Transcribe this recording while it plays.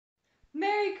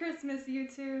Merry Christmas,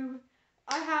 YouTube!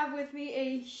 I have with me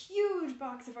a huge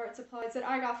box of art supplies that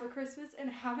I got for Christmas and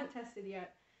haven't tested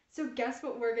yet. So guess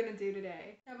what we're gonna do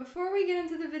today? Now before we get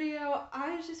into the video,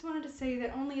 I just wanted to say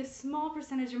that only a small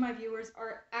percentage of my viewers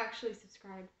are actually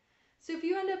subscribed. So if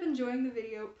you end up enjoying the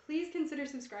video, please consider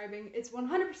subscribing. It's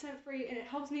 100% free and it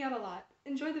helps me out a lot.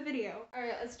 Enjoy the video.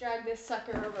 Alright, let's drag this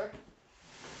sucker over.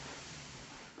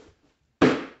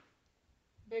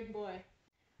 Big boy.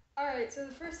 Alright, so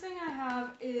the first thing I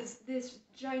have is this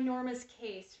ginormous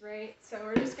case, right? So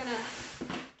we're just gonna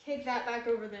kick that back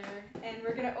over there, and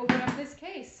we're gonna open up this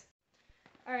case.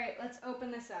 Alright, let's open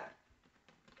this up.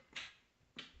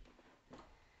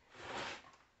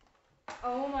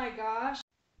 Oh my gosh.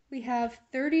 We have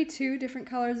 32 different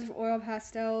colors of oil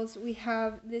pastels. We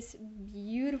have this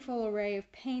beautiful array of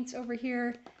paints over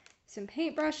here, some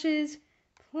paintbrushes,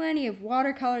 plenty of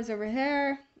watercolors over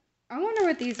there. I wonder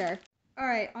what these are.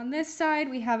 Alright, on this side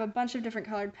we have a bunch of different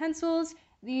colored pencils.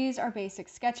 These are basic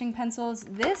sketching pencils.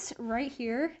 This right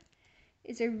here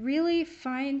is a really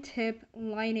fine tip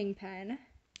lining pen.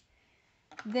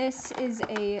 This is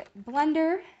a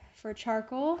blender for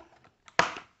charcoal,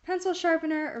 pencil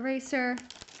sharpener, eraser.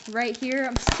 Right here,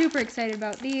 I'm super excited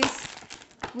about these.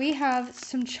 We have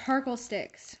some charcoal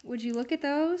sticks. Would you look at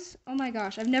those? Oh my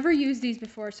gosh, I've never used these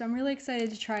before, so I'm really excited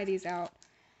to try these out.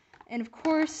 And of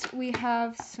course, we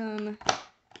have some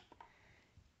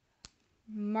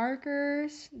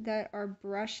markers that are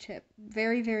brush tip.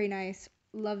 Very, very nice.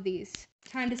 Love these.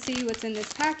 Time to see what's in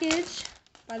this package.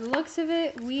 By the looks of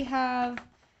it, we have,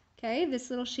 this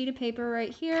little sheet of paper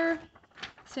right here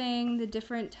saying the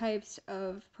different types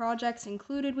of projects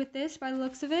included with this by the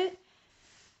looks of it,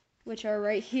 which are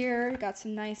right here. Got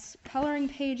some nice coloring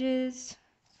pages.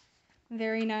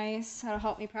 Very nice. That'll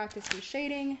help me practice some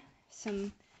shading.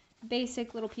 Some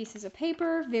basic little pieces of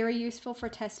paper, very useful for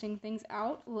testing things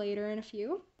out later in a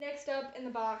few. Next up in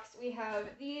the box, we have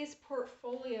these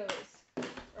portfolios,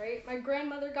 right? My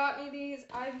grandmother got me these.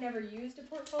 I've never used a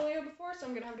portfolio before, so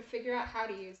I'm gonna have to figure out how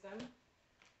to use them.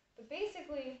 But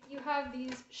basically, you have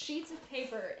these sheets of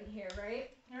paper in here, right?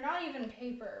 They're not even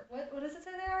paper. What does it say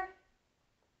they are?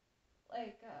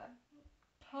 Like,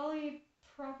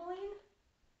 polypropylene?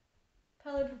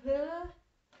 Polypropyl?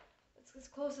 It's as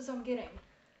close as I'm getting.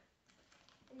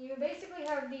 You basically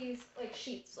have these like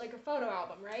sheets, like a photo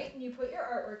album, right? And you put your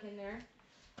artwork in there.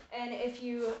 And if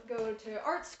you go to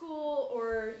art school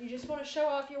or you just want to show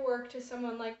off your work to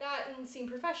someone like that and seem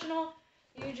professional,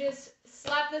 you just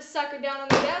slap this sucker down on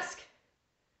the desk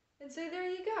and say, there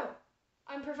you go,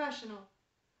 I'm professional.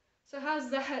 So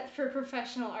how's that for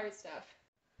professional art stuff?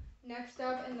 Next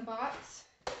up in the box,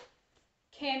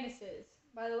 canvases.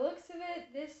 By the looks of it,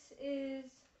 this is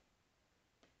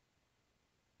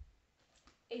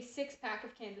a 6-pack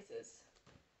of canvases.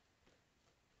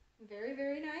 Very,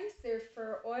 very nice. They're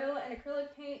for oil and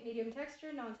acrylic paint, medium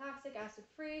texture, non-toxic,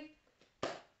 acid-free.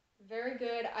 Very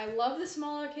good. I love the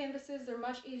smaller canvases. They're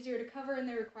much easier to cover and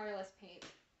they require less paint.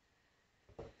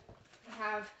 We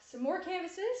have some more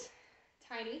canvases.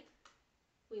 Tiny.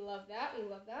 We love that. We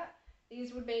love that.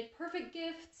 These would make perfect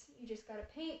gifts. You just gotta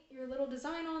paint your little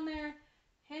design on there,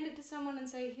 hand it to someone and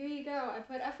say, here you go. I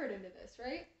put effort into this,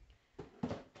 right?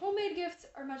 Homemade gifts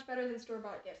are much better than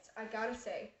store-bought gifts, I gotta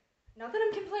say. Not that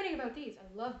I'm complaining about these,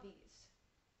 I love these.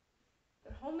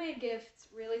 But homemade gifts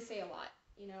really say a lot,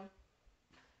 you know?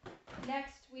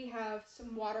 Next, we have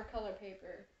some watercolor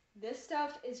paper. This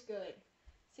stuff is good.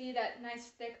 See that nice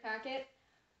thick packet?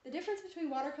 The difference between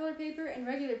watercolor paper and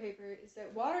regular paper is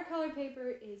that watercolor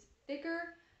paper is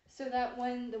thicker so that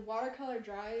when the watercolor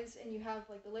dries and you have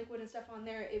like the liquid and stuff on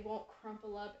there, it won't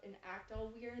crumple up and act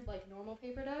all weird like normal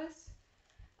paper does.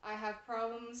 I have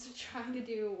problems trying to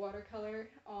do watercolor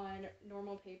on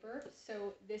normal paper,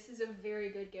 so this is a very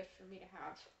good gift for me to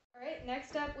have. Alright,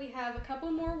 next up we have a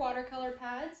couple more watercolor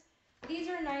pads. These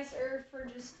are nicer for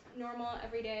just normal,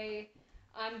 everyday.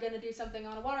 I'm going to do something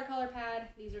on a watercolor pad.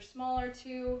 These are smaller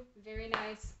too, very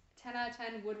nice. 10 out of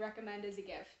 10 would recommend as a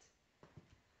gift.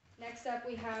 Next up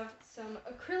we have some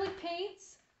acrylic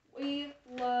paints. We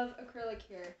love acrylic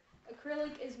here.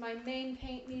 Acrylic is my main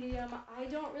paint medium. I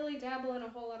don't really dabble in a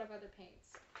whole lot of other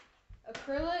paints.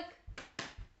 Acrylic,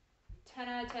 10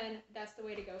 out of 10, that's the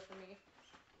way to go for me.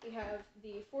 We have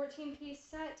the 14-piece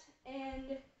set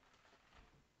and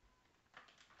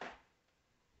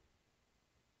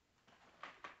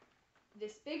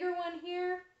this bigger one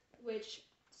here, which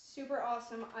super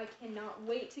awesome. I cannot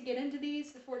wait to get into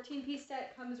these. The 14-piece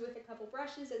set comes with a couple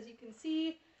brushes, as you can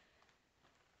see.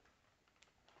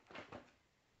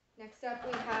 Next up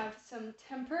we have some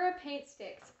tempera paint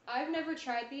sticks. I've never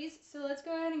tried these, so let's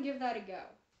go ahead and give that a go.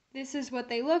 This is what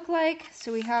they look like.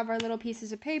 So we have our little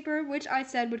pieces of paper, which I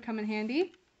said would come in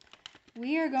handy.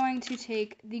 We are going to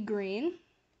take the green,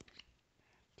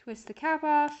 twist the cap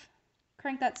off,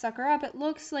 crank that sucker up. It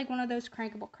looks like one of those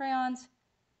crankable crayons.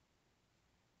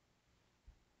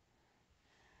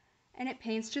 And it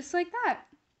paints just like that.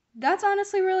 That's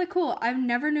honestly really cool. I've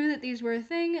never knew that these were a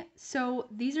thing, so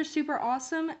these are super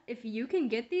awesome. If you can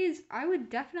get these, I would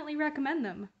definitely recommend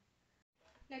them.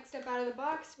 Next up out of the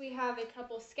box, we have a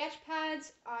couple sketch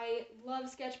pads. I love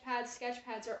sketch pads. Sketch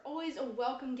pads are always a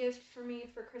welcome gift for me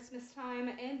for Christmas time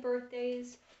and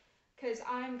birthdays because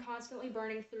I'm constantly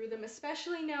burning through them,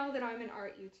 especially now that I'm an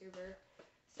art YouTuber.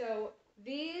 So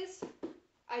these,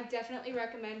 I definitely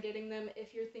recommend getting them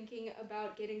if you're thinking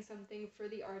about getting something for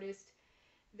the artist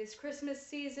this Christmas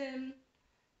season,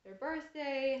 their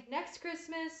birthday, next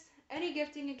Christmas, any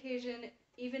gifting occasion,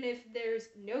 even if there's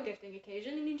no gifting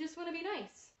occasion and you just want to be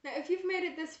nice. Now, if you've made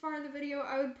it this far in the video,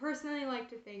 I would personally like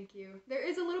to thank you. There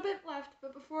is a little bit left,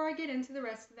 but before I get into the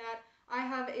rest of that, I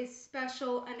have a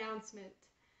special announcement.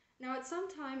 Now, at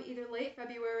some time, either late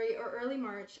February or early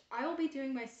March, I will be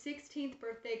doing my 16th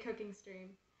birthday cooking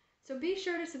stream. So be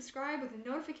sure to subscribe with the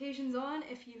notifications on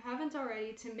if you haven't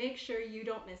already to make sure you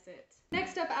don't miss it.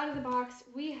 Next up out of the box,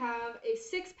 we have a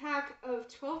 6-pack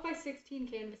of 12 by 16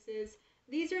 canvases.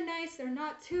 These are nice, they're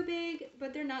not too big,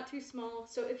 but they're not too small,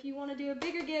 so if you want to do a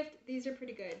bigger gift, these are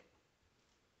pretty good.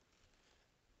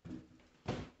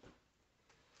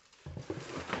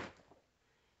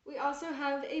 We also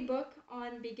have a book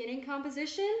on beginning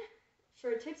composition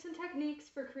for tips and techniques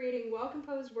for creating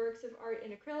well-composed works of art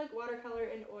in acrylic, watercolor,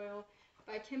 and oil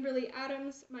by Kimberly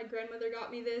Adams. My grandmother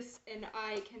got me this, and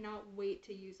I cannot wait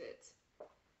to use it.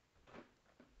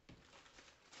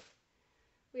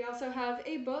 We also have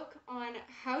a book on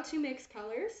how to mix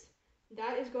colors.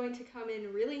 That is going to come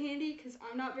in really handy because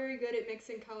I'm not very good at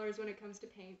mixing colors when it comes to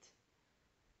paint.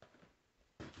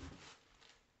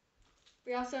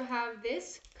 We also have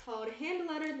this called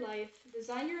Hand-Lettered Life.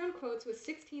 Design your own quotes with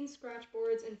 16 scratch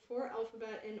boards and 4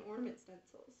 alphabet and ornament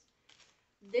stencils.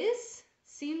 This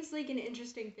seems like an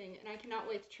interesting thing, and I cannot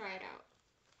wait to try it out.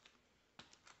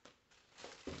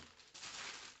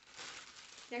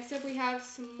 Next up, we have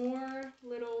some more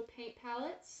little paint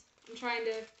palettes. I'm trying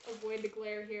to avoid the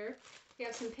glare here. We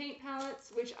have some paint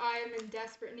palettes, which I am in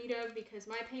desperate need of because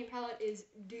my paint palette is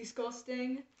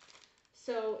disgusting.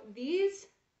 So these,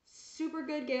 super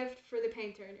good gift for the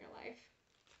painter in your life.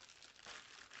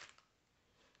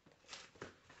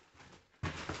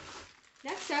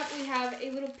 Next up, we have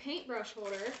a little paintbrush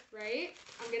holder, right?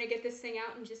 I'm going to get this thing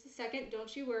out in just a second,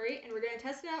 don't you worry, and we're going to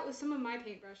test it out with some of my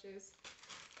paintbrushes.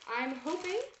 I'm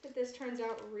hoping that this turns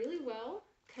out really well,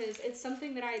 because it's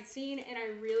something that I had seen and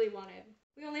I really wanted.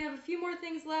 We only have a few more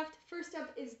things left. First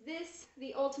up is this,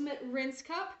 the ultimate rinse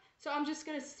cup. So I'm just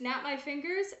going to snap my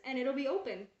fingers and it'll be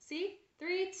open. See?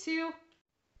 3, 2,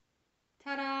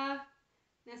 ta-da!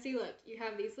 Now see, look, you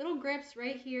have these little grips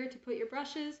right here to put your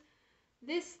brushes,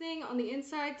 this thing on the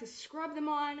inside to scrub them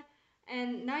on,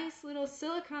 and nice little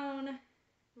silicone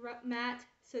mat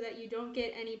so that you don't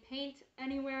get any paint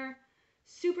anywhere.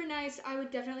 Super nice. I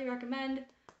would definitely recommend. It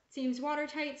seems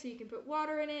watertight, so you can put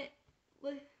water in it,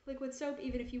 liquid soap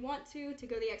even if you want to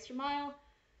go the extra mile.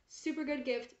 Super good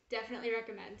gift. Definitely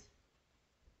recommend.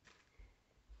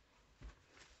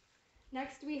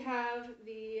 Next we have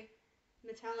the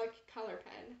metallic color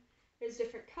pen. There's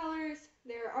different colors.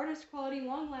 They're artist quality,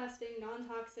 long-lasting,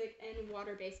 non-toxic, and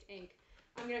water-based ink.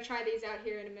 I'm going to try these out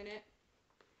here in a minute.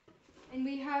 And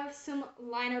we have some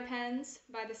liner pens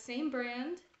by the same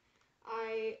brand.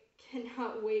 I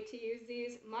cannot wait to use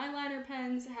these. My liner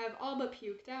pens have all but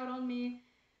puked out on me.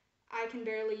 I can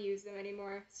barely use them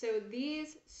anymore. So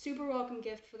these, super welcome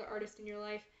gift for the artist in your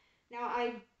life. Now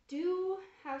I do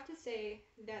have to say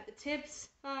that the tip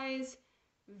size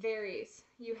varies.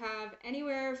 You have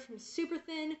anywhere from super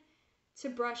thin to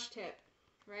brush tip,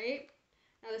 right?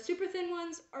 Now the super thin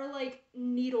ones are like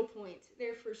needle point.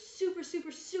 They're for super,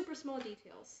 super, super small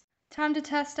details. Time to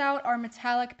test out our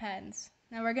metallic pens.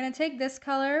 Now we're gonna take this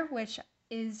color, which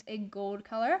is a gold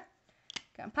color.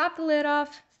 Gonna pop the lid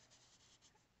off.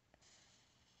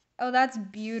 Oh, that's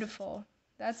beautiful.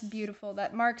 That's beautiful.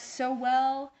 That marks so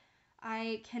well.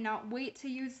 I cannot wait to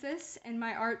use this in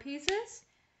my art pieces.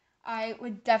 I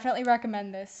would definitely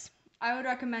recommend this. I would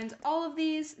recommend all of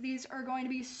these. These are going to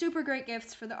be super great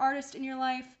gifts for the artist in your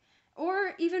life,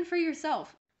 or even for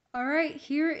yourself. All right,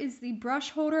 here is the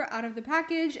brush holder out of the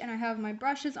package, and I have my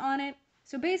brushes on it.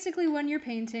 So basically when you're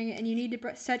painting and you need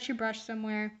to set your brush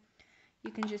somewhere,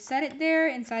 you can just set it there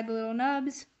inside the little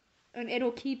nubs, and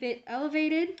it'll keep it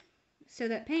elevated so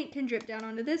that paint can drip down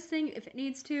onto this thing if it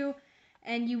needs to,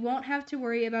 and you won't have to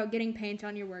worry about getting paint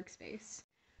on your workspace.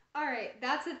 Alright,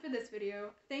 that's it for this video.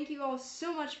 Thank you all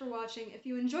so much for watching. If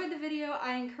you enjoyed the video,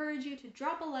 I encourage you to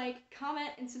drop a like,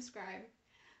 comment, and subscribe.